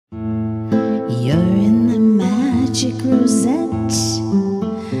You're in the magic rosette.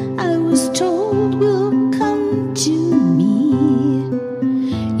 I was told will come to me.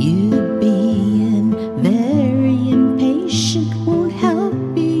 You being very impatient won't help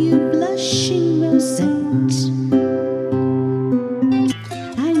you, you blushing rosette.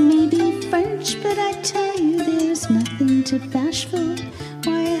 I may be French, but I tell you there's nothing to bashful.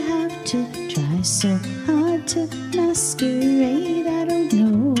 Why I have to try so hard to masquerade, I don't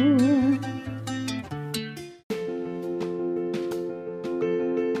know.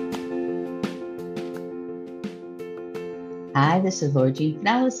 Hi, this is Laura Jean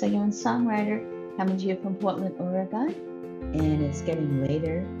Finale, singer and songwriter, coming to you from Portland, Oregon. And it's getting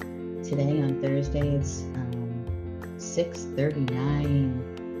later today on Thursday. It's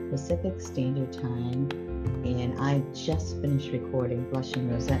 6:39 Pacific Standard Time. And I just finished recording Blushing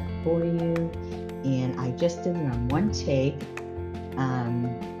Rosette for you. And I just did it on one take.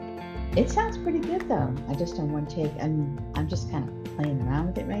 It sounds pretty good though. I just done one take. I'm just kind of playing around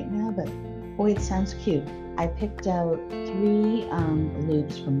with it right now, but boy, it sounds cute. I picked out 3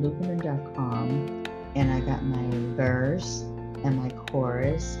 loops from loopin'em.com, and I got my verse and my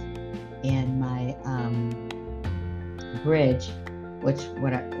chorus and my bridge, which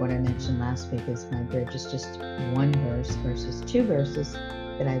what I mentioned last week is my bridge is just 1 verse versus 2 verses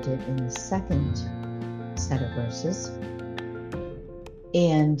that I did in the second set of verses.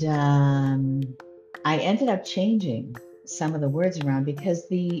 And I ended up changing some of the words around because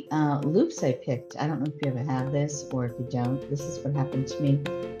the loops I picked, I don't know if you ever have this or if you don't, this is what happened to me.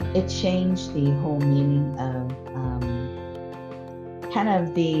 It changed the whole meaning of kind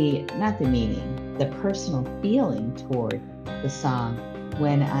of not the meaning, the personal feeling toward the song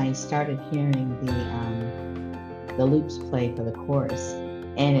when I started hearing the loops play for the chorus.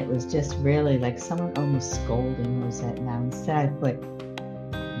 And it was just really like someone almost scolding Rosette. Now instead I put,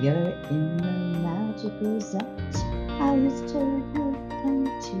 "You're in the magic Rosette. I was told you'll come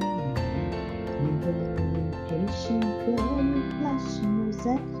to me. You're very impatient, girl, you blushing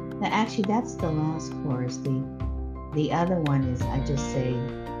Rosette." Now, actually, that's the last chorus. The other one is I just say,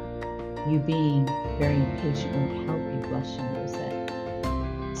 "You being very impatient won't help you, blushing Rosette."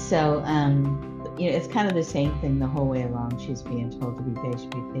 So, it's kind of the same thing the whole way along. She's being told to be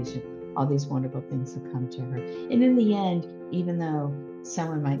patient. All these wonderful things have come to her. And in the end, even though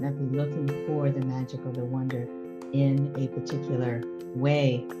someone might not be looking for the magic or the wonder in a particular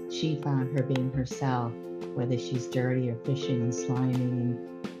way, she found her being herself, whether she's dirty or fishing and sliming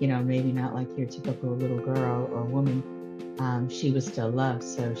and, maybe not like your typical little girl or woman, she was still loved.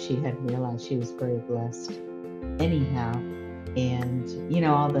 So she had realized she was very blessed anyhow. And,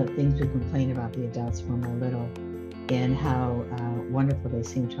 all the things we complain about the adults when we're little and how wonderful they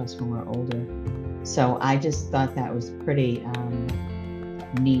seem to us when we're older. So I just thought that was pretty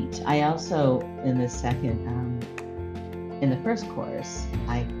neat. I also, in the first chorus,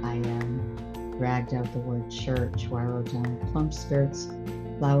 I dragged out the word church, where I wrote down plump skirts,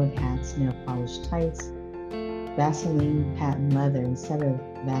 flowered hats, nail polished tights, Vaseline patent leather. Instead of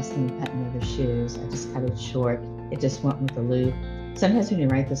Vaseline patent leather shoes, I just cut it short. It just went with the loop. Sometimes when you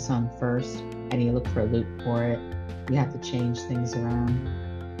write the song first and you look for a loop for it, you have to change things around.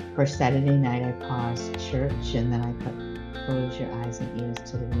 For Saturday night, I paused church, and then I put close your eyes and ears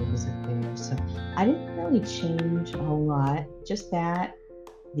to the rivers of air. So I didn't really change a whole lot, just that.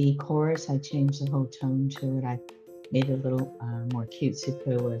 The chorus, I changed the whole tone to it. I made it a little more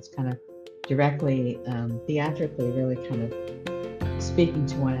cutesy-poo, where it's kind of directly, theatrically, really kind of speaking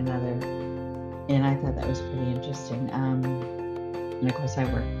to one another. And I thought that was pretty interesting. And of course, I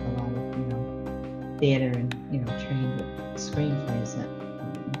worked a lot of, theater and, trained with screenplays in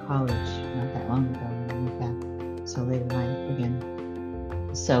college not that long ago. And I went back so late in life again.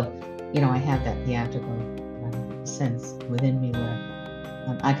 So, I have that theatrical sense within me where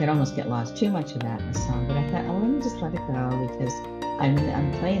I could almost get lost too much of that in the song. But I thought, let me just let it go, because I'm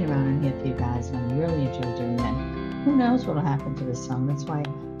playing around in here for you guys, and I really enjoy doing that. Who knows what will happen to this song? That's why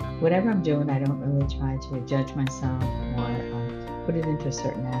whatever I'm doing, I don't really try to judge myself or put it into a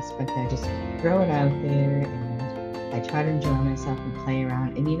certain aspect. I just throw it out there, and I try to enjoy myself and play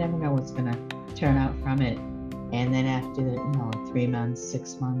around. And you never know what's going to turn out from it. And then after, 3 months,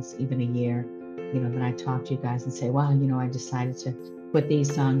 6 months, even a year, then I talk to you guys and say, wow, I decided to put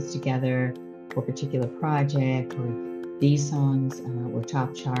these songs together for a particular project, or these songs were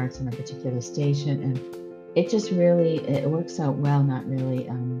top charts in a particular station. And it just really, it works out well, not really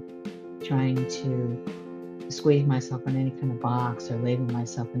trying to squeeze myself in any kind of box or label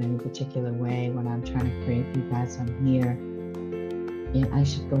myself in any particular way when I'm trying to create for you guys on here. And I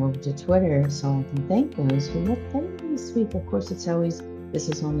should go over to Twitter so I can thank those who looked at me this week. Of course, it's always This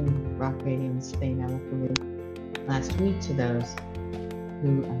is only rock radio in Spain. I will believe last week to those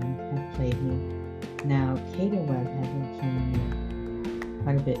who have played me. Now, Kato Webb has been playing me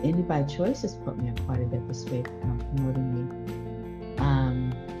quite a bit. Indie by Choice has put me up quite a bit this week, promoting me.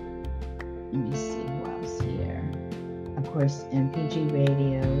 Let me see who else here. Of course, MPG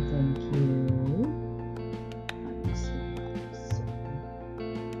Radio, thank you. Let me see who else.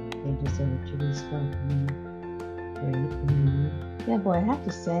 They deserve to be spoken. Great. Yeah, boy, I have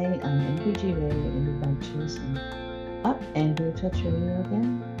to say, MPG Radio, Indie by Choice, and Andrew Touch Radio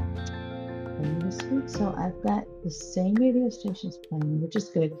again. This week. So I've got the same radio stations playing, which is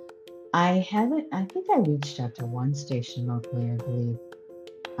good. I think I reached out to one station locally, I believe.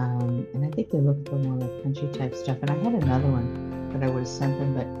 And I think they looked for more like country type stuff. And I had another one that I would have sent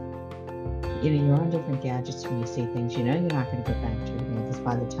them, but you're on different gadgets when you see things. You're not going to get back to it again, because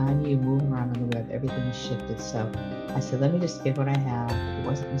by the time you move around on the web, everything is shifted. So I said, let me just give what I have. It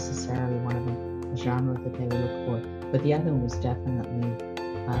wasn't necessarily one of them, a genre that they would look for, but the other one was definitely,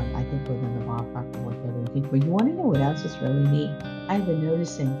 I think, within the ballpark of what they were looking for. You want to know what else is really neat? I've been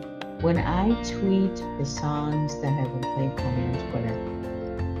noticing when I tweet the songs that have been played for me on Twitter,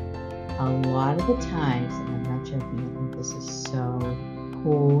 a lot of the times, and I'm not joking, I think this is so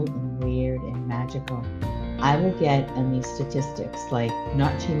cool and weird and magical, I will get in these statistics, like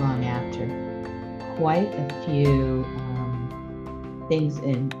not too long after, quite a few things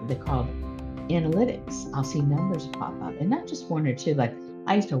they're called analytics. I'll see numbers pop up, and not just one or two. Like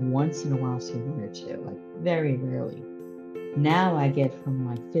I used to once in a while see one or two, like very rarely. Now I get from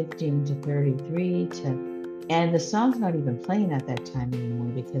like 15 to 33 and the song's not even playing at that time anymore,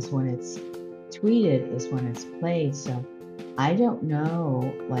 because when it's tweeted is when it's played. So I don't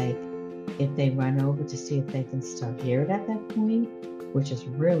know, like, if they run over to see if they can still hear it at that point, which is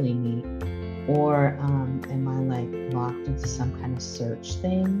really neat, or am I like locked into some kind of search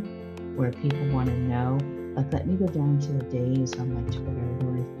thing where people want to know? Like, let me go down to the days on my Twitter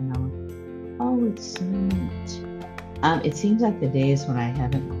where I know, oh, it's so neat. It seems like the days when I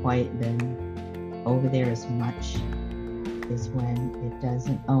haven't quite been over there as much is when it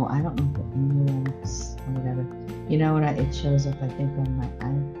doesn't. Oh, I don't know if it moves or whatever. You know what? It shows up, I think, on my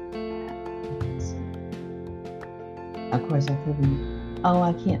iPad. Of course, I couldn't. Oh,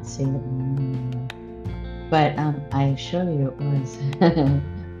 I can't see it. But I assure you it was.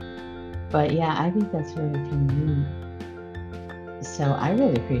 But yeah, I think that's really kind of neat. So I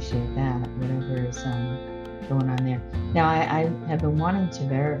really appreciate that, whatever is going on there. Now, I have been wanting to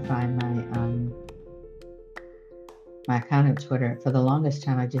verify my account on Twitter. For the longest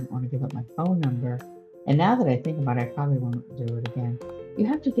time, I didn't want to give up my phone number. And now that I think about it, I probably won't do it again. You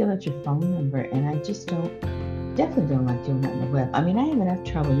have to give out your phone number, and I just definitely don't like doing that on the web. I mean, I have enough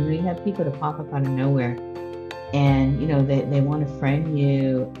trouble. You have people to pop up out of nowhere, and, they want to friend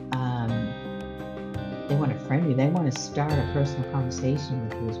you. They want to friend you. They want to start a personal conversation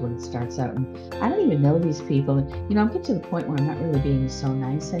with you is what it starts out. And I don't even know these people. I'm getting to the point where I'm not really being so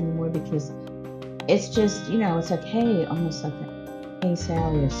nice anymore, because it's just, it's like, hey, almost like, hey,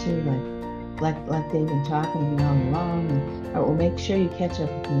 Sally or Sue, like they've been talking to me all along, and or make sure you catch up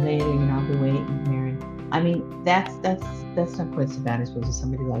with me later, I'll be waiting here. And I mean, that's not quite so bad, I suppose, if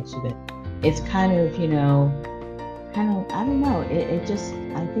somebody likes you, but it's kind of, I don't know, it just,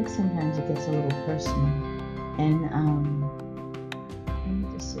 I think sometimes it gets a little personal. And let me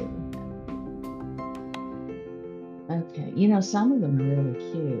just see. Okay, some of them are really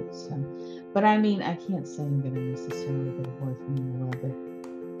cute, so. But I mean, I can't say I'm going to necessarily get a boyfriend in the web, but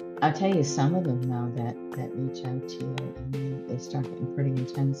I'll tell you, some of them now that reach out to you and they start getting pretty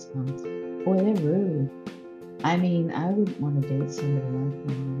intense. Boy, they're rude. I mean, I wouldn't want to date somebody like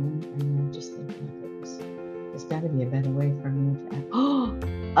me. I just think there's got to be a better way for me to act.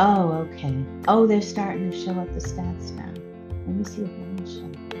 Oh, okay. Oh, they're starting to show up the stats now. Let me see if I'm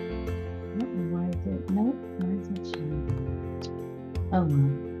showing. I don't know why I did. Nope, mine's not showing. Oh well.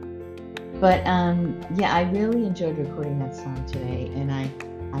 But yeah, I really enjoyed recording that song today, and I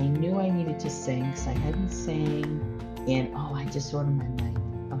knew I needed to sing because I hadn't sang, and I just ordered my mic.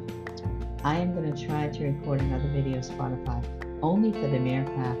 I am going to try to record another video on Spotify, only for the mere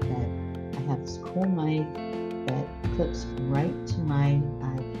fact that I have this cool mic that clips right to my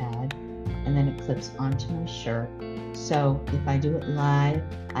iPad, and then it clips onto my shirt. So if I do it live,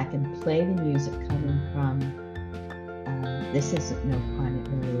 I can play the music coming from, this isn't no pun, it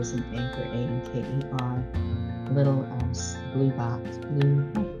really is an Anchor, A-N-K-E-R, little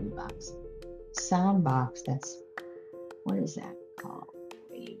sound box. That's, what is that called?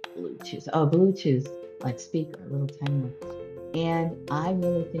 Bluetooth. Oh, Bluetooth, like speaker, a little tiny one. And I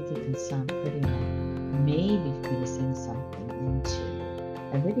really think it can sound pretty nice. Maybe for me to sing something into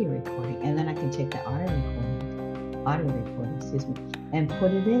a video recording, and then I can take the audio recording, and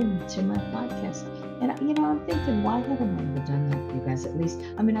put it into my podcast. And I'm thinking, why haven't I ever done that for you guys? At least,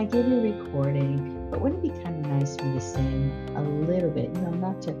 I mean, I gave you a recording, but wouldn't it be kind of nice for me to sing a little bit?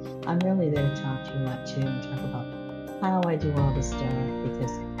 I'm really there to talk to you a lot too, and talk about how I do all this stuff,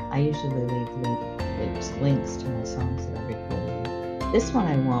 because I usually leave links to my songs that I recorded. This one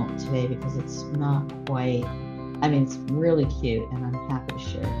I won't today because it's not quite, I mean, it's really cute and I'm happy to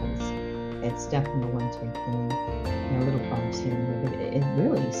share it, but it's definitely a one-take thing. Little bumps here and there, but it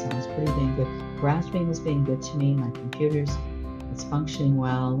really sounds pretty dang good. GarageBand is being good to me. My computer's, it's functioning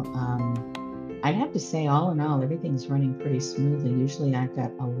well. I'd have to say, all in all, everything's running pretty smoothly. Usually I've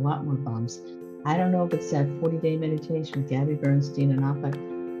got a lot more bumps. I don't know if it's that 40-day meditation with Gabby Bernstein or not, but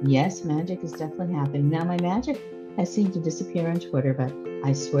yes, magic is definitely happening. Now, my magic has seemed to disappear on Twitter, but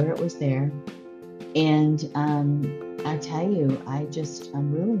I swear it was there. And I tell you,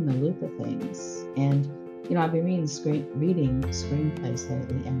 I'm really in the loop of things. And I've been reading screenplays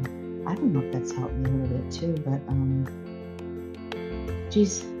lately, and I don't know if that's helped me a little bit too, but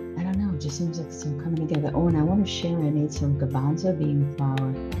geez, I don't know, it just seems like it's all coming together. Oh, and I want to share, I made some garbanzo bean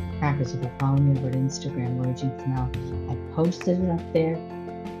flour crackers. If you follow me over at Instagram, Laura Jean Fennell, I posted it up there,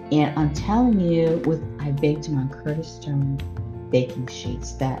 and I'm telling you, I baked them on Curtis Stone baking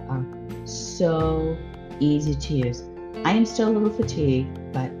sheets that are so easy to use. I am still a little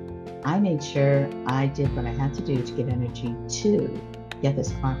fatigued, but I made sure I did what I had to do to get energy to get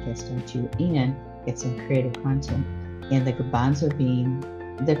this podcast done to you and get some creative content. And the garbanzo bean,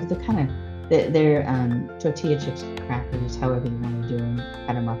 they're tortilla chips, crackers, however you want to do them,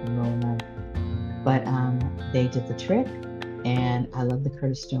 cut them up and roll them out. But they did the trick, and I love the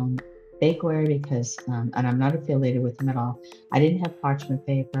Curtis Stone bakeware because, and I'm not affiliated with them at all. I didn't have parchment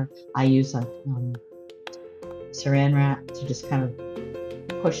paper. I use saran wrap to just kind of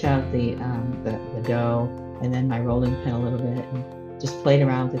push out the dough, and then my rolling pin a little bit, and just played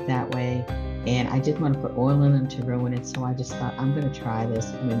around with it that way. And I didn't want to put oil in them to ruin it, so I just thought, I'm going to try this.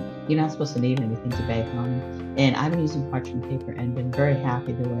 I mean, you're not supposed to need anything to bake on. And I've been using parchment paper and been very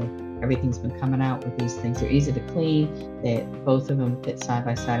happy the way everything's been coming out with these things. They're easy to clean. Both of them fit side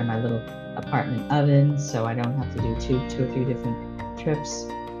by side in my little apartment oven, so I don't have to do two or three different trips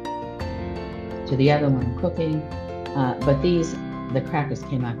to the other one cooking. But the crackers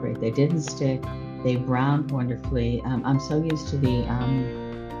came out great. They didn't stick. They browned wonderfully. I'm so used to the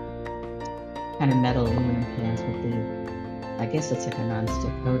kind of metal aluminum pans with I guess it's like a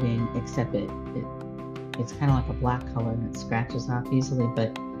non-stick coating, except it's kind of like a black color and it scratches off easily,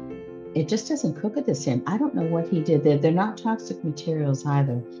 but it just doesn't cook it the same. I don't know what he did there. They're not toxic materials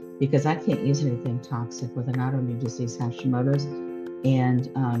either, because I can't use anything toxic with an autoimmune disease, Hashimoto's, and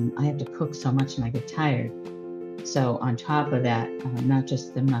I have to cook so much and I get tired. So on top of that, not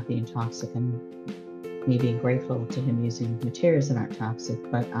just them not being toxic and me being grateful to him using materials that aren't toxic,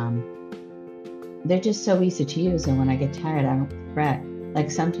 but they're just so easy to use. And when I get tired, I don't fret. Like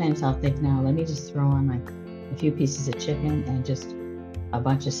sometimes I'll think, now let me just throw on like a few pieces of chicken and just a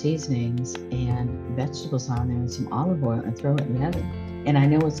bunch of seasonings and vegetables on there and some olive oil and throw it in the oven. And I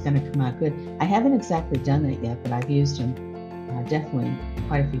know it's going to come out good. I haven't exactly done that yet, but I've used them definitely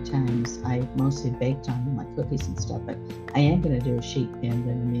quite a few times. I mostly baked on them like cookies and stuff, but I am going to do a sheet pan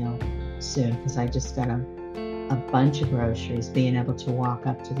dinner meal soon because I just got a bunch of groceries. Being able to walk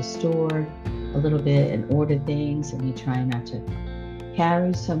up to the store a little bit and order things, and me trying not to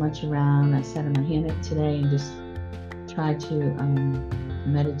carry so much around. I sat in my hammock today and just tried to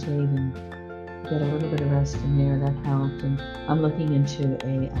meditate and get a little bit of rest in there. That helped. And I'm looking into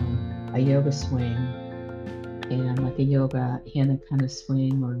a yoga swing and like a yoga hammock kind of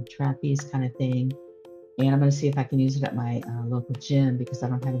swing or trapeze kind of thing. And I'm going to see if I can use it at my local gym because I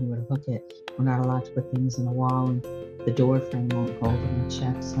don't have anywhere to hook it. We're not allowed to put things on the wall, and the door frame won't hold it in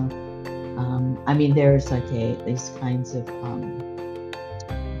check. So, I mean, there's like these kinds of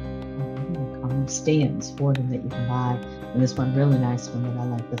stands for them that you can buy. And this one really nice one that I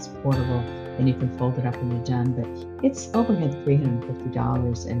like that's portable, and you can fold it up when you're done. But it's overhead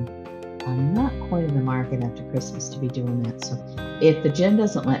 $350, and I'm not quite in the market after Christmas to be doing that. So if the gym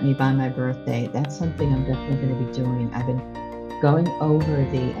doesn't let me by my birthday, that's something I'm definitely going to be doing. I've been going over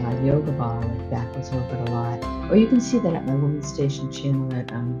the yoga ball, like backwards over it a lot. Or you can see that at my Women's Station channel at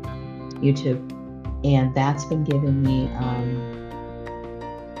YouTube. And that's been giving me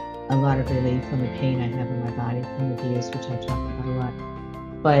a lot of relief from the pain I have in my body from abuse, which I talk about a lot.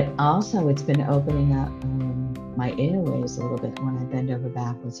 But also it's been opening up my airways a little bit when I bend over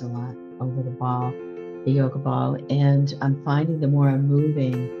backwards a lot over the yoga ball. And I'm finding the more I'm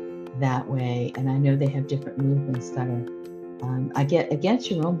moving that way, and I know they have different movements that are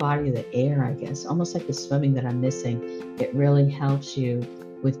against your own body, the air, I guess, almost like the swimming that I'm missing. It really helps you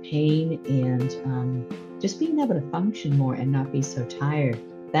with pain and just being able to function more and not be so tired.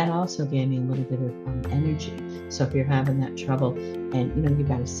 That also gave me a little bit of energy. So if you're having that trouble and you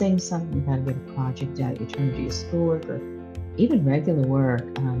got to sing something, you got to get a project out, you're trying to do your schoolwork or even regular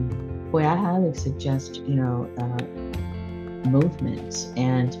work, boy, I highly suggest movement,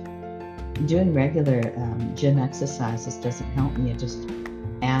 and doing regular gym exercises doesn't help me. It just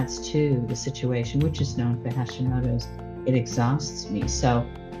adds to the situation, which is known for Hashimoto's. It exhausts me. So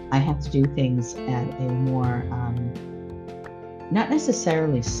I have to do things at a more, not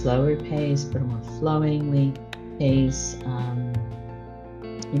necessarily slower pace, but a more flowingly pace,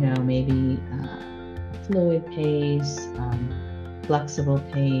 maybe fluid pace, flexible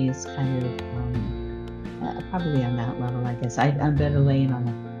pace, kind of probably on that level, I guess. I'm better laying on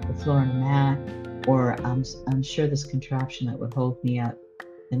the floor on a mat, or I'm sure this contraption that would hold me up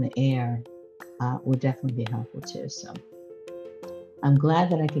in the air would definitely be helpful too. So I'm glad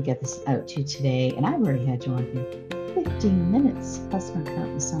that I could get this out to you today, and I've already had you on here 15 minutes plus my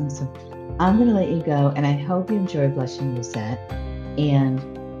counting songs. So I'm going to let you go, and I hope you enjoy Blushing Rosette, and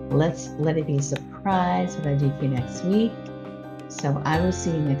let's let it be a surprise what I do for you next week. So I will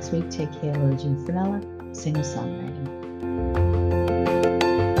see you next week. Take care, Laura Jean Fenella, singer-songwriter.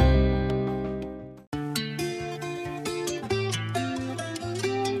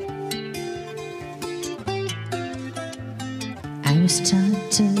 I was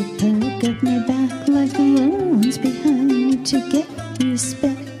taught to perk up my back like the ones behind me to get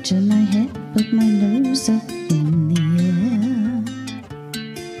respect to my head, but my nose up in the air.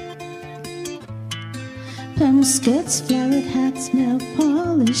 Plum skirts, flowered hats, nail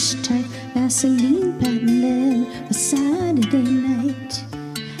polish tight, Vaseline patent leather, a Saturday night.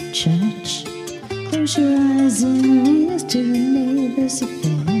 Church, close your eyes and ears to the neighbor's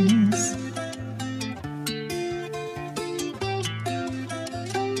affairs.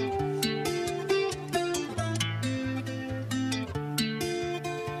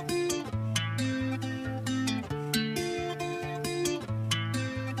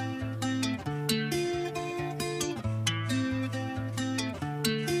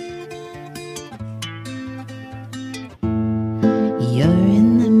 You're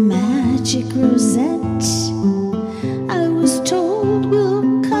in the magic rosette. I was told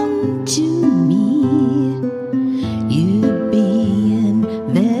will come to me. You being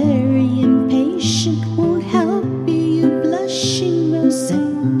very impatient won't help you, blushing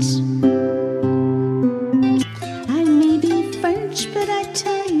rosette. I may be French, but I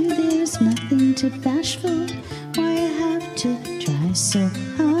tell you there's nothing to bashful. Why I have to try so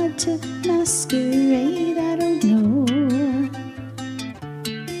hard to masquerade, I don't know.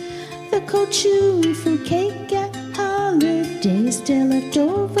 The cold chewy fruit cake at holidays, still left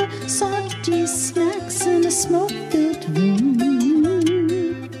over, salty snacks in a smoke-filled room,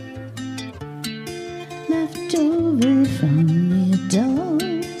 left over from the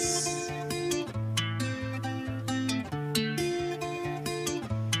adults.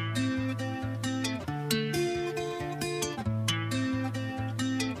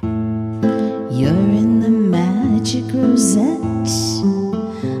 You're in the magic rosette.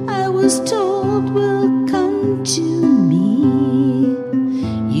 I was told will come to me.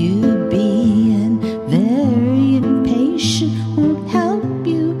 You being very impatient won't help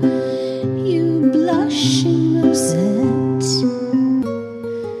you, you blushing rosette.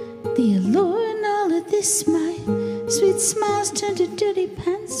 The allure in all of this, my sweet smiles turn to dirty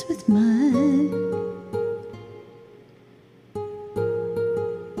pants with mine.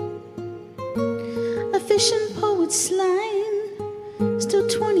 A fish and poet's line, still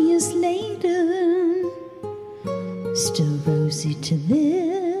 20 years later, still rosy to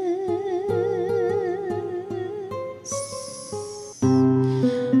this.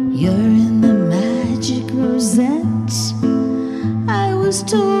 You're in the magic rosette. I was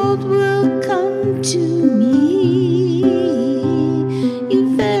told